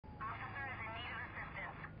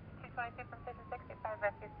22 from Station 65,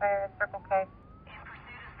 rescue fire at Circle K. In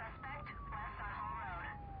pursuit of suspect, west on Hall Road.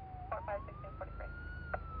 451643.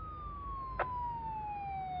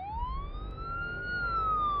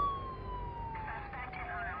 Suspect is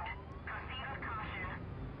armed. Proceed with caution.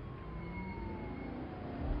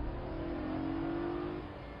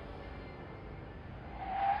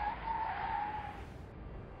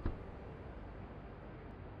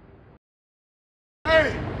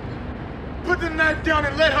 Hey! Put the knife down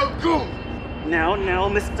and let her go! Now,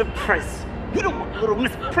 Mr. Price. You don't want little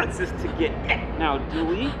Miss Princess to get it now, do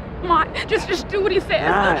we? Ma, just do what he says.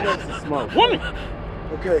 That's a smart woman.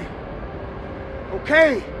 Okay.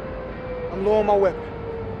 Okay! I'm lowering my weapon.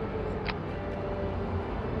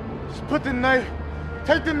 Just put the knife,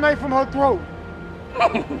 take the knife from her throat.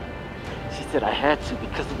 She said I had to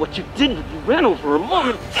because of what you did when you ran over her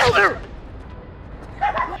mom. Kill her!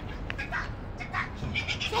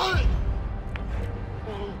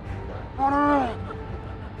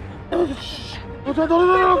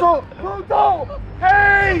 Don't!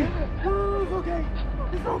 Hey! It's okay.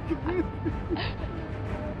 It's okay.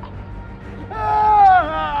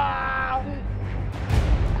 Ah!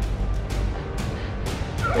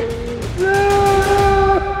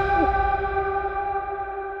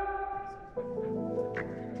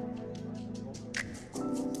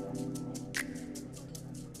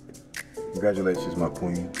 Congratulations, my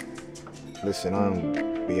queen. Listen, I'm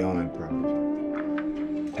beyond proud of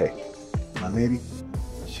you. Hey, my lady,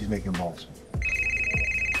 she's making balls.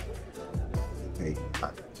 Hey, I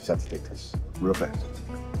just have to take this real fast.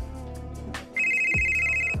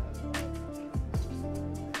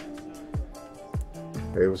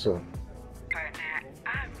 Hey, what's up? Partner,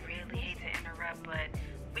 I really hate to interrupt, but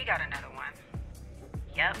we got another one.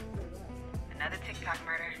 Yep, another TikTok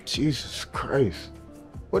murder. Jesus Christ.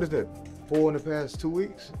 What is that, 4 in the past 2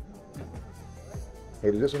 weeks? Hey,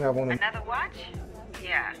 did this one have one? Another watch?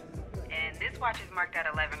 Yeah, and this watch is marked at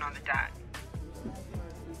 11 on the dot.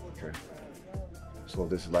 Okay. So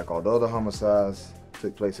this is like all the other homicides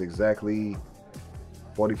took place exactly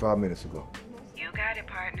 45 minutes ago. You got it,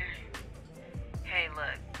 partner. Hey,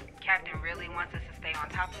 look, Captain really wants us to stay on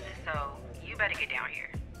top of this, so you better get down here.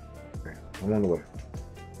 Okay, I'm on the way.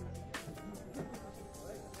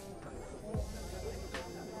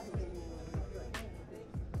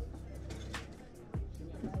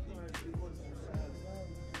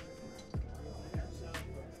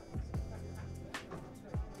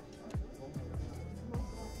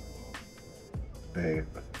 Babe.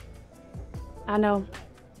 I know.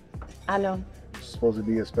 It's supposed to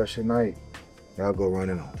be a special night. Y'all go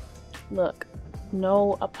running off. Look,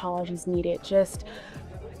 no apologies needed. Just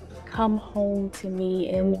come home to me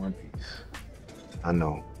in one piece. I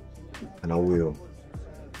know. And I will.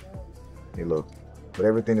 Hey, look. With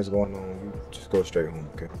everything that's going on, you just go straight home,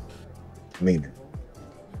 okay? I mean it.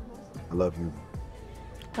 I love you.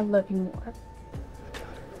 I love you more.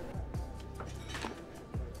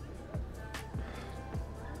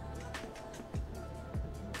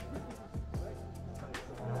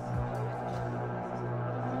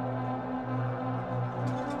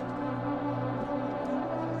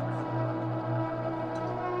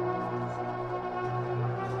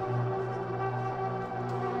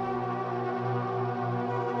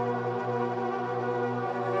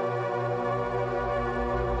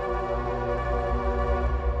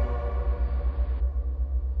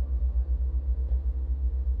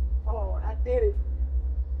 Did it.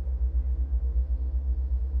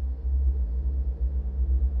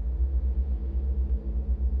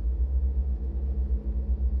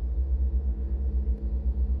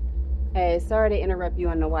 Hey, sorry to interrupt you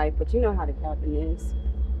on the wife, but you know how the captain is.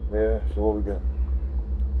 Yeah, so what we got?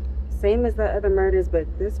 Same as the other murders, but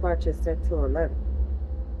this watch is set to 11.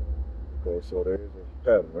 Okay, so there is a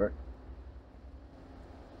pattern, right?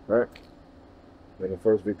 Right? Then the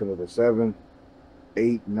first victim was at 7,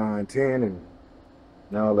 8, 9, 10, and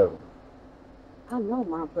now 11. I don't know,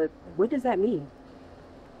 Mom, but what does that mean?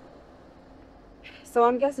 So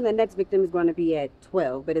I'm guessing the next victim is going to be at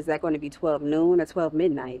 12, but is that going to be 12 noon or 12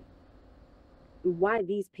 midnight? Why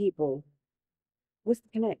these people? What's the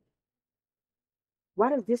connect? Why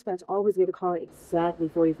does dispatch always get a call exactly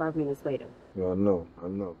 45 minutes later? Yeah, I know.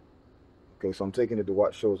 Okay, so I'm taking it to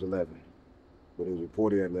watch shows 11, but it was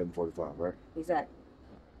reported at 11:45, right? Exactly.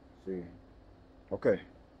 See. Okay.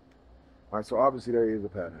 All right, so obviously there is a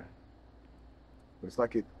pattern. But it's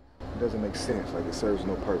like it doesn't make sense, like it serves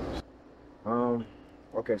no purpose.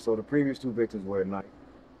 Okay, so the previous 2 victims were at night.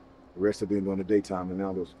 The rest of them during the daytime, and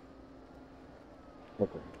now those.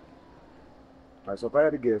 Okay. All right, so if I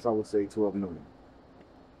had to guess, I would say 12 noon.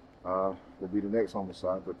 Will be the next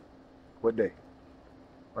homicide, but what day?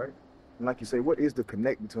 Right? And like you say, what is the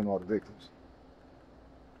connect between all the victims?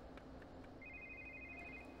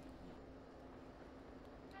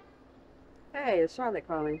 Hey, it's Charlotte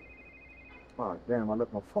calling. Oh, damn, I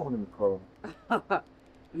left my phone in the car.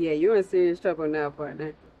 Yeah, you're in serious trouble now,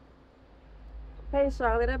 partner. Hey,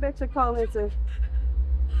 Charlotte, I bet you're calling to...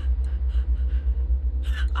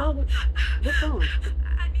 Charlotte, what's wrong?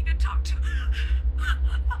 I need to talk to.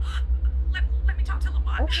 Let me talk to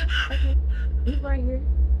Lamont. Okay. He's right here.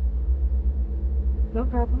 No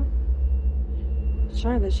problem.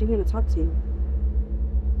 Charlotte, she's gonna talk to you.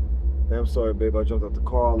 Hey, I'm sorry, babe. I jumped out the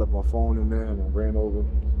car, left my phone in there, and I ran over as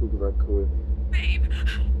quick as I could. Babe,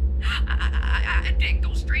 I didn't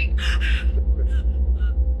go straight.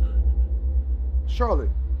 Charlotte,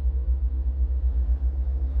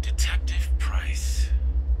 Detective Price.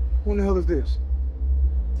 who in the hell is this?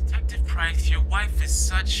 Detective Price, your wife is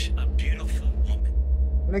such a beautiful woman.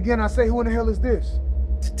 And again, I say, who in the hell is this?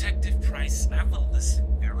 Detective Price, I will listen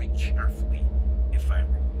very carefully if I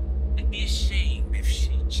were you. It'd be a shame if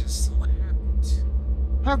she just so happened.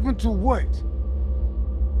 Happened to what?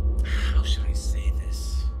 How should I say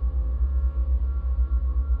this?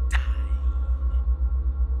 Died.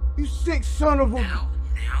 You sick son of a... Now,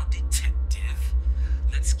 detective,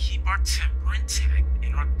 let's keep our temper intact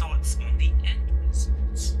and our thoughts on the end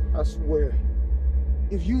results. I swear,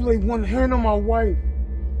 if you lay one hand on my wife,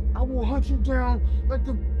 I will hunt you down like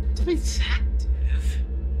the... Detective,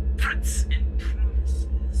 threats and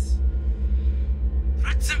promises.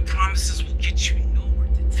 Threats and promises will get you nowhere,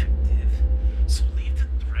 detective. So leave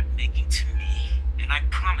the threat making to me, and I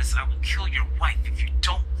promise I will kill your wife if you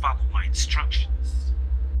don't follow my instructions.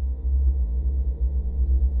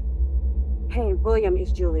 Hey, William,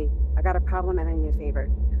 it's Julie. I got a problem and I need a favor.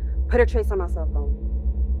 Put a trace on my cell phone.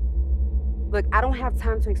 Look, I don't have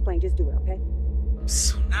time to explain. Just do it, okay?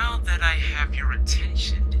 So now that I have your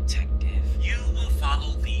attention, detective, you will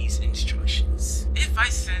follow these instructions. If I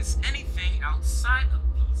sense anything outside of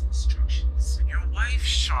these instructions, your wife,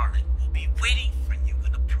 Charlotte, will be waiting for you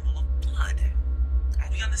in a pool of blood. Are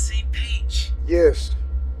we on the same page? Yes.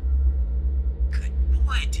 Good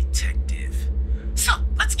boy, detective. So,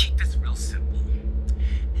 let's keep this real simple.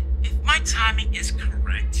 If my timing is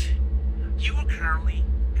correct, you are currently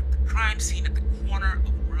at the crime scene at the corner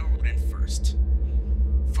of Railroad and First.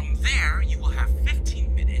 From there, you will have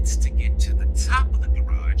 15 minutes to get to the top of the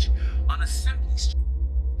garage on Assembly Street,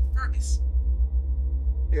 Ferguson.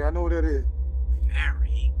 Yeah, I know what that is.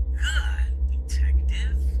 Very good,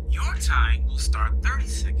 detective. Your time will start 30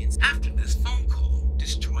 seconds after this phone call.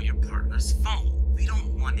 Destroy your partner's phone. We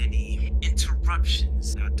don't want any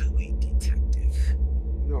interruptions, now do we, detective?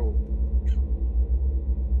 No.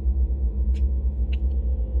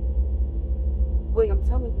 William,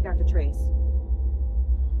 tell me you got the trace.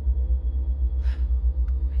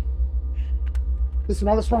 Listen,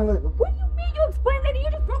 all this fine later. What do you mean you explained that?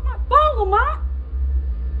 You just broke my phone, Lamont!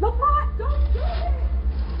 Lamont, don't do it!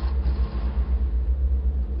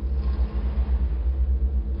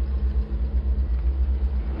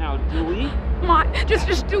 Now, Dewey. Lamont,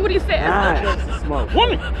 just do what he says. Nice, smart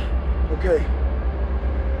woman. Okay.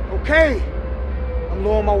 Okay. I'm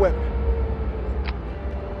low on my weapon.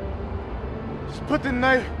 Just put the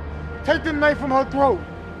knife, take the knife from her throat.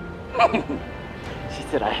 She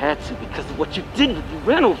said I had to because of what you did when you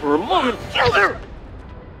ran over her mom and killed her.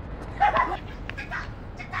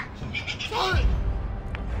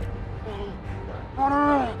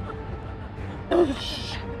 No.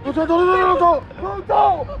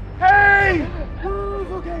 Hey!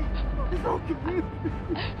 It's okay. It's okay.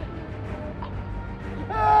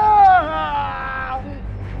 Ah!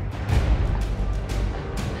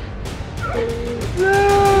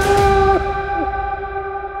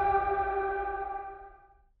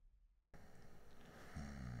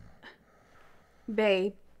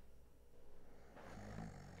 Babe.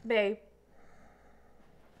 Babe.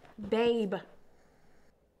 Babe.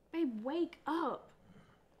 Babe, wake up.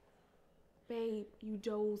 Babe, you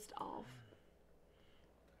dozed off.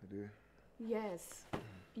 I did. Yes,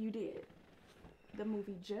 you did. The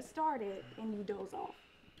movie just started and you dozed off.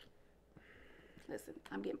 Listen,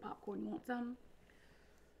 I'm getting popcorn. You want some?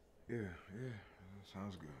 Yeah. That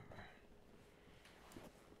sounds good.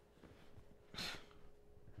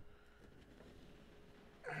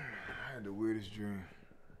 I had the weirdest dream.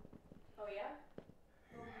 Oh, yeah?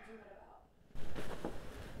 What were you dreaming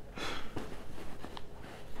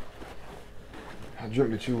about? I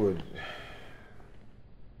dreamt that you would.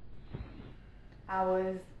 I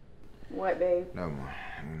was... What, babe? Never mind.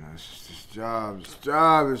 You know, it's just this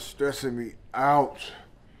job is stressing me out.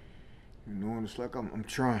 You know, and it's like I'm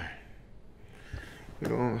trying. You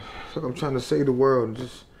know, it's like I'm trying to save the world and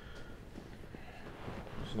just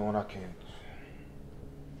Just knowing I can't.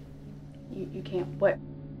 You can't what?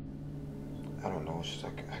 I don't know. It's just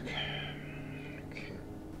like I can't.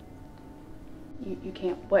 You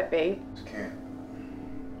can't what, babe? Just can't.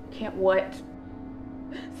 Can't what?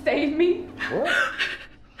 Save me? What?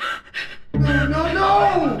 No, no,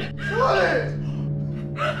 no! Charlotte!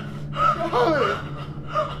 Charlotte!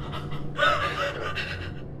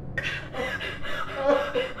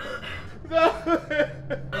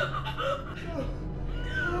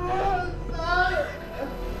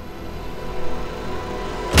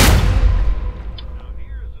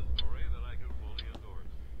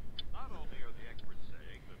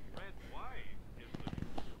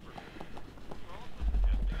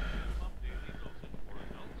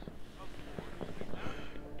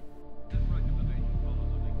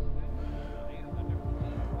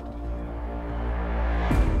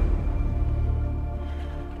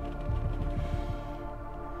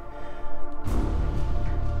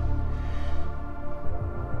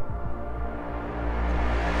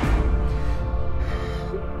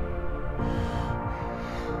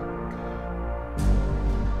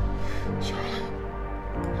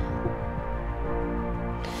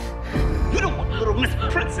 We don't want little Miss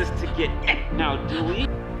Princess to get now, do we?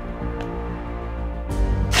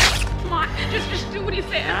 Come on, just do what he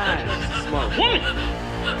said. Nice, smart woman.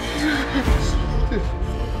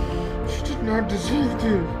 She did not deserve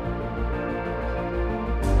this.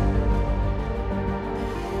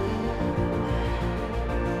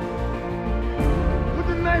 Put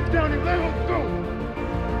the knife down and let him go.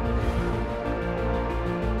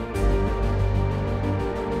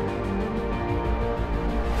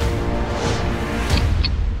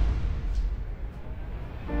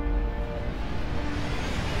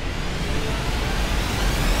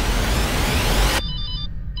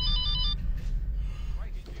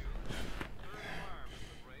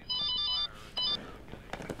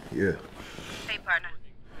 Yeah. Hey, partner.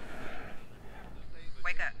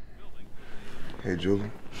 Wake up. Hey,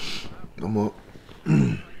 Julie. I'm up.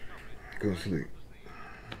 Go to sleep.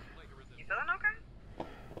 You feeling okay?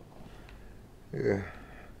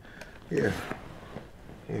 Yeah.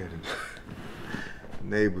 The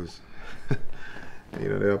neighbors.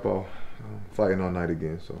 They're up all fighting all night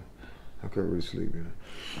again, so I couldn't really sleep.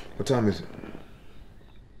 What time is it?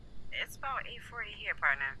 It's about 8:40 here,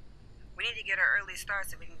 partner. We need to get our early start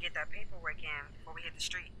so we can get that paperwork in before we hit the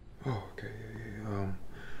street. Oh, okay.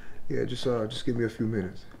 Yeah. Just give me a few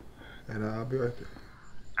minutes, and I'll be right there.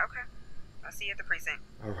 Okay. I'll see you at the precinct.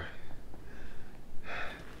 All right.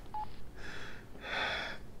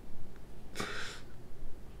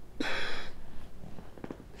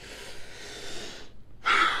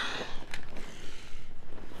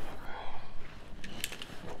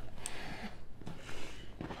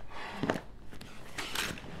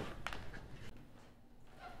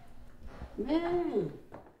 Man,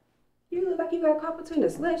 you look like you got caught between a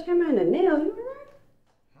sledgehammer and a nail. You alright?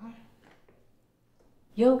 Huh?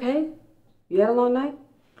 You okay? You had a long night?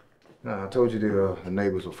 Nah, I told you the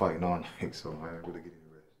neighbors were fighting all night, so I didn't really get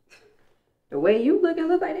any rest. The way you look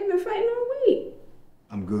like they've been fighting all week.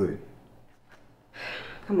 I'm good.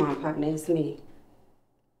 Come on, partner, it's me.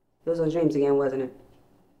 Those were dreams again, wasn't it?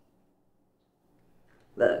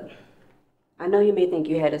 Look, I know you may think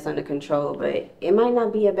you had this under control, but it might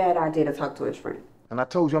not be a bad idea to talk to a shrink. And I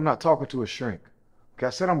told you I'm not talking to a shrink. Okay,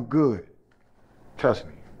 I said I'm good. Trust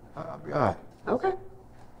me, I'll be all right. Okay.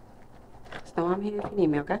 So I'm here if you need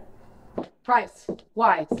me, okay? Price,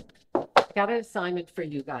 Wise, got an assignment for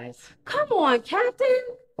you guys. Come on, Captain.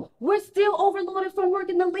 We're still overloaded from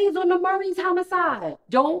working the leads on the Murray's homicide.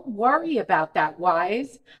 Don't worry about that,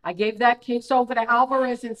 Wise. I gave that case over to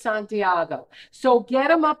Alvarez in Santiago. So get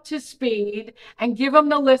them up to speed and give them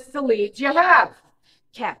the list of leads you have.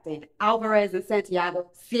 Captain, Alvarez and Santiago,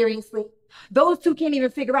 seriously? Those two can't even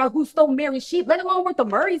figure out who stole Mary's sheep, let alone with the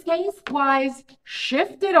Murray's case? Wise,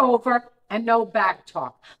 shift it over and no back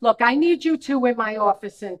talk. Look, I need you two in my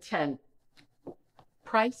office in 10.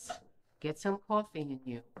 Price, get some coffee in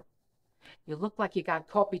you. You look like you got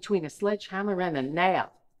caught between a sledgehammer and a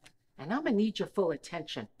nail. And I'm gonna need your full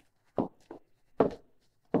attention.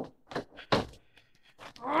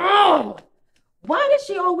 Oh, why does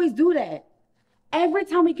she always do that? Every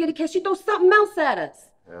time we get a case, she throws something else at us.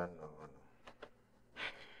 Yeah, I know.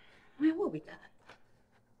 Man, what we got?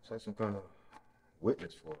 It's like some kind of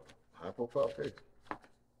witness for a high-profile case.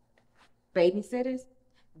 Babysitters?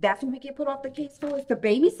 That's what we get put off the case for, is to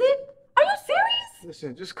babysit? Are you serious?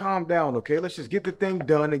 Listen, just calm down, okay? Let's just get the thing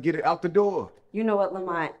done and get it out the door. You know what,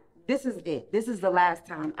 Lamont? This is it. This is the last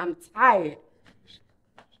time. I'm tired.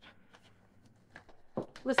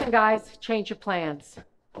 Listen, guys, change your plans.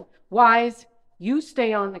 Wise, You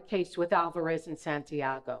stay on the case with Alvarez and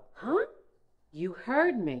Santiago. Huh? You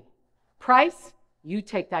heard me. Price, you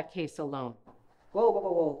take that case alone.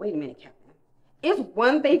 Whoa. Wait a minute, Captain. It's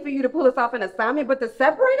one thing for you to pull us off an assignment, but to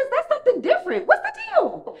separate us, that's something different. What's the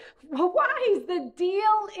deal? Well, why? The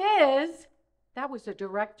deal is that was a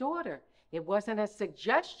direct order. It wasn't a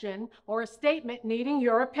suggestion or a statement needing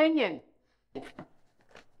your opinion.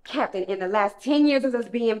 Captain, in the last 10 years of us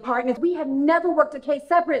being partners, we have never worked a case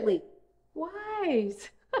separately. Wise.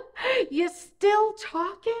 You still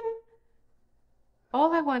talking?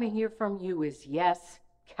 All I want to hear from you is yes,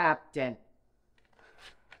 Captain.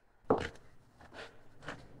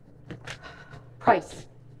 Price,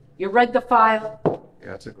 you read the file?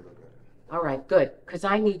 Yeah, I took a look at it. All right, good, because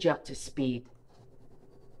I need you up to speed.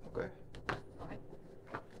 Okay.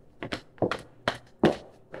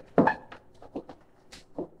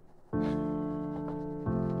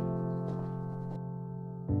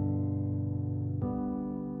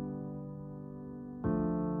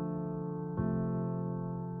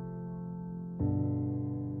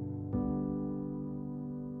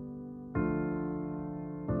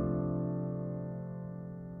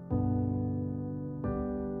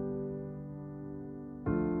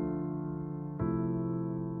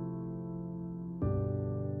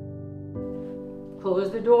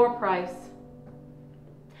 Close the door, Price.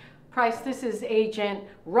 Price, this is Agent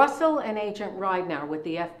Russell and Agent Ridenour with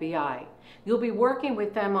the FBI. You'll be working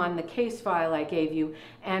with them on the case file I gave you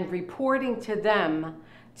and reporting to them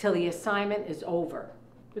till the assignment is over.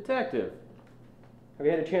 Detective, have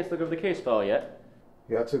you had a chance to look over the case file yet?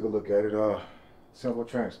 Yeah, I took a look at it. Simple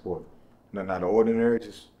transport. Nothing out of ordinary,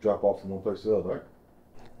 just drop off from one place to the other. Right?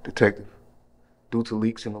 Detective, due to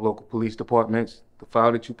leaks in the local police departments, the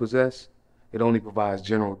file that you possess, it only provides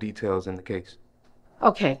general details in the case.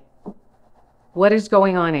 Okay. What is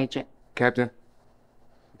going on, Agent? Captain,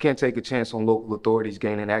 we can't take a chance on local authorities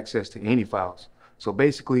gaining access to any files. So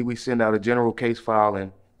basically, we send out a general case file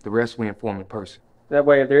and the rest we inform in person. That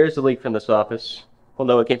way, if there is a leak from this office, we'll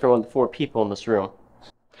know it came from one of the 4 people in this room.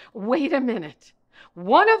 Wait a minute.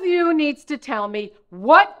 One of you needs to tell me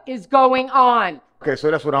what is going on. Okay,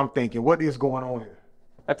 so that's what I'm thinking. What is going on here?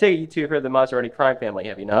 I take it you two have heard of the Maserati crime family,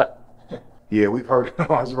 have you not? Yeah, we've heard of the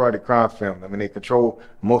Maserati crime family. I mean, they control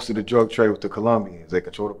most of the drug trade with the Colombians. They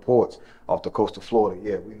control the ports off the coast of Florida.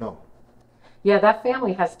 Yeah, we know. Yeah, that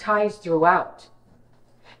family has ties throughout.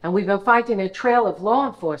 And we've been finding a trail of law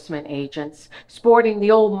enforcement agents sporting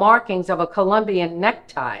the old markings of a Colombian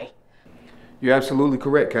necktie. You're absolutely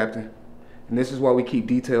correct, Captain. And this is why we keep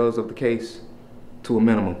details of the case to a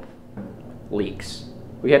minimum. Leaks.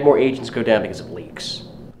 We had more agents go down because of leaks.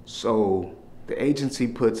 So the agency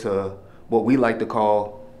puts what we like to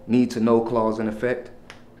call need-to-know clause in effect.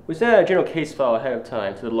 We sent out a general case file ahead of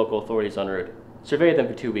time to the local authorities en route. Surveyed them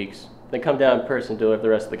for 2 weeks, then come down in person to deliver the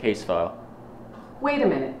rest of the case file. Wait a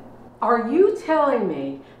minute. Are you telling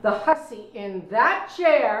me the hussy in that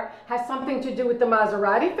chair has something to do with the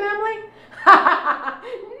Maserati family?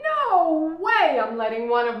 No way I'm letting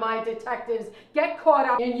one of my detectives get caught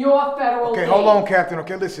up in your federal Okay, case. hold on, Captain.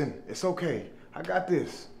 Okay, listen. It's okay. I got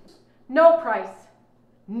this. No, Price.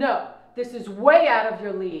 No. This is way out of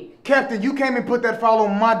your league. Captain, you came and put that file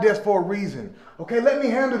on my desk for a reason. Okay, let me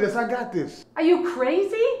handle this. I got this. Are you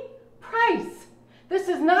crazy? Price, this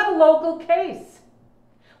is not a local case.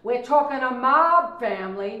 We're talking a mob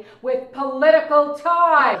family with political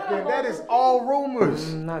ties. Captain, that is all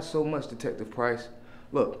rumors. Not so much, Detective Price.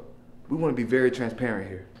 Look, we want to be very transparent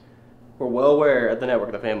here. We're well aware of the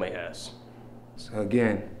network the family has. So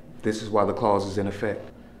again, this is why the clause is in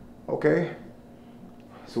effect. Okay.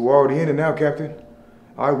 So we're already in it now, Captain.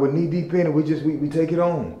 All right, we're knee deep in it. We take it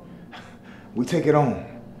on. We take it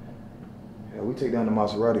on. Yeah, we take down the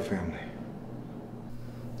Maserati family.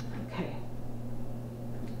 Okay.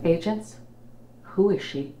 Agents, who is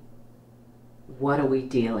she? What are we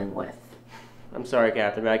dealing with? I'm sorry,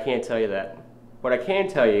 Captain, but I can't tell you that. What I can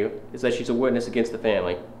tell you is that she's a witness against the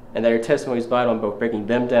family, and that her testimony is vital in both breaking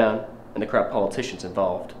them down and the corrupt politicians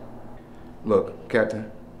involved. Look, Captain,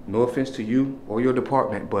 no offense to you or your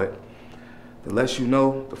department, but the less you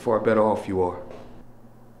know, the far better off you are.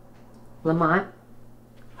 LaMont,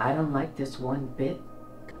 I don't like this one bit.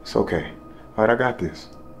 It's okay. All right, I got this.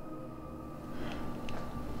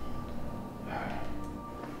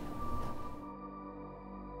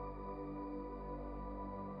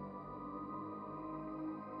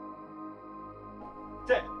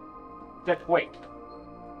 Wait.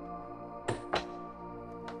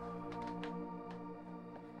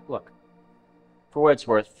 Look, for what it's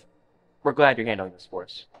worth, we're glad you're handling this for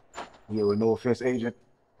us. Yeah, with no offense, Agent,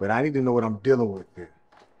 but I need to know what I'm dealing with here.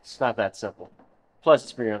 It's not that simple. Plus,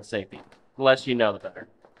 it's for your own safety. The less you know, the better.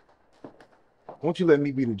 Won't you let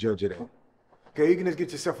me be the judge of that? Okay, you can just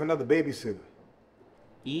get yourself another babysitter.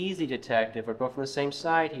 Easy, Detective. We're both on the same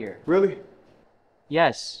side here. Really?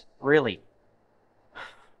 Yes, really.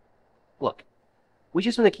 Look, we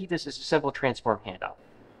just want to keep this as a simple transport handoff.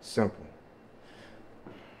 Simple.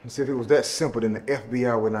 And see, if it was that simple, then the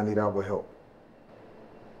FBI would not need our help.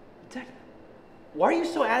 Detective, why are you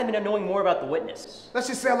so adamant on knowing more about the witness? Let's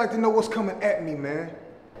just say I'd like to know what's coming at me, man.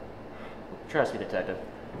 Trust me, Detective.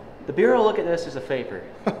 The Bureau will look at this as a favor,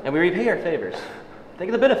 and we repay our favors. Think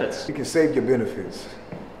of the benefits. You can save your benefits.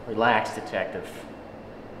 Relax, Detective.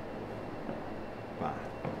 Fine.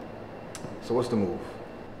 So what's the move?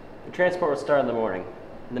 The transport will start in the morning.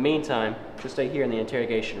 In the meantime, just stay here in the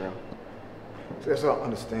interrogation room. So that's what I don't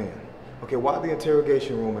understand. Okay, why the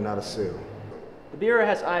interrogation room and not a cell? The Bureau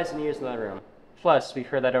has eyes and ears in that room. Plus, we've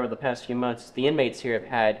heard that over the past few months, the inmates here have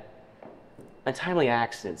had untimely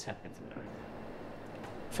accidents happen to them.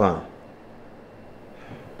 Fine.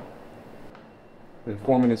 The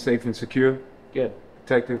informant is safe and secure. Good.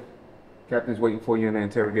 Detective, Captain's waiting for you in the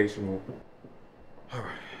interrogation room. All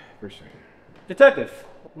right, appreciate it. Detective,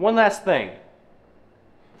 one last thing.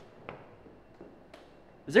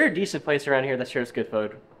 Is there a decent place around here that serves good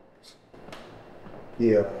food?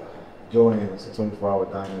 Yeah, Joanne's, a 24-hour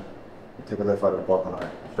diner. You take a left out of the parking lot.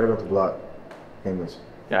 Straight up the block. Can't miss.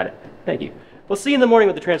 Got it. Thank you. We'll see you in the morning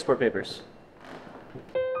with the transport papers.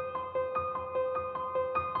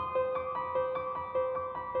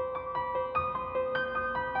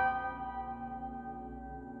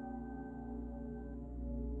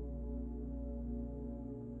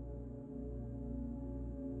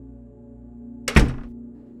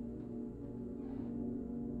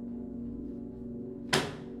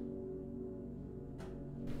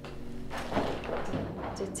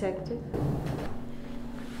 Detective?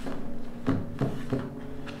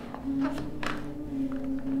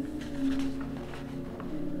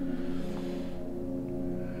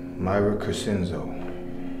 Myra Crescenzo.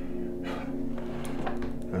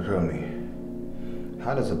 Now tell me,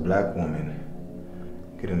 how does a black woman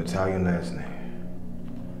get an Italian last name?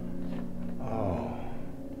 Oh,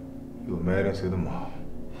 you were married into the mob.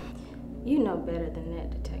 You know better than that,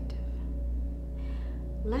 Detective.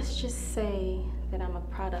 Let's just say that I'm a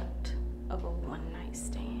product of a one-night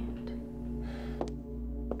stand.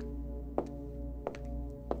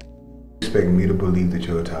 Expect me to believe that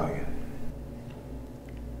you're Italian?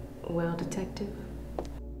 Well, Detective,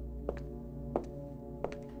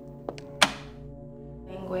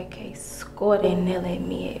 lingue che scorre nelle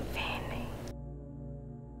mie vene.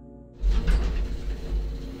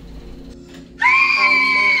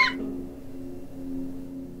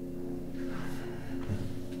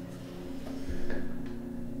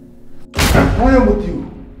 I am with you.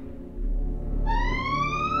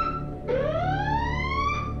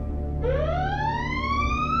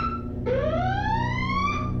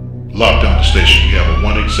 Lock down the station. You have a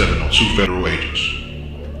 187 on 2 federal agents.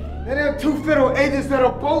 And there are 2 federal agents that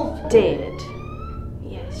are both dead.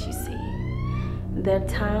 Yes, you see, their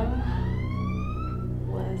time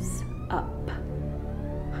was up.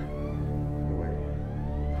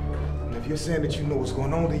 And if you're saying that you know what's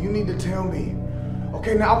going on, then you need to tell me.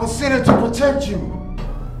 Okay, now I was sent here to protect you.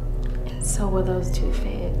 And so were those 2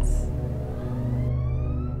 feds.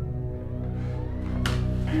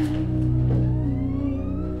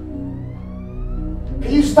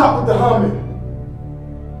 Can you stop with the humming?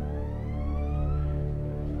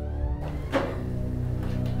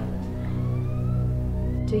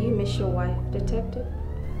 Do you miss your wife, Detective?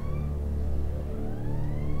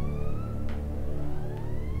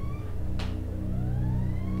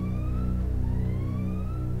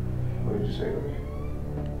 What did you say to me?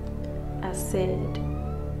 I said,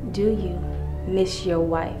 do you miss your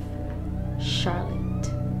wife, Charlotte?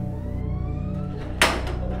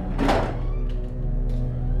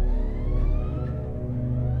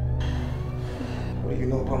 What do you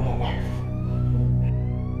know about my wife?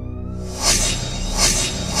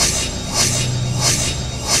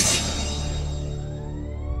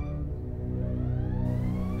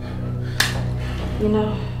 You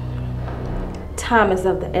know, time is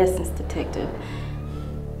of the essence, Detective.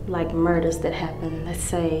 Like murders that happen, let's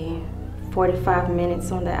say, 45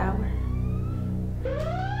 minutes on the hour.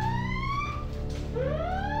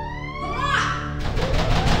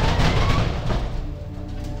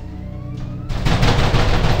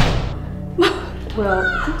 Well,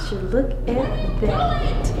 would you look at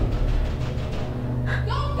that?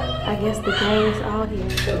 I guess the game is all here.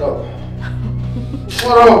 Shut up.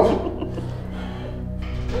 Shut up.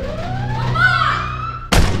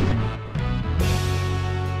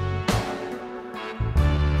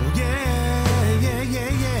 Yeah.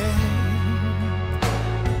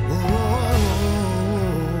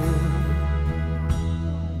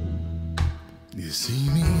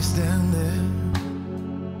 me stand there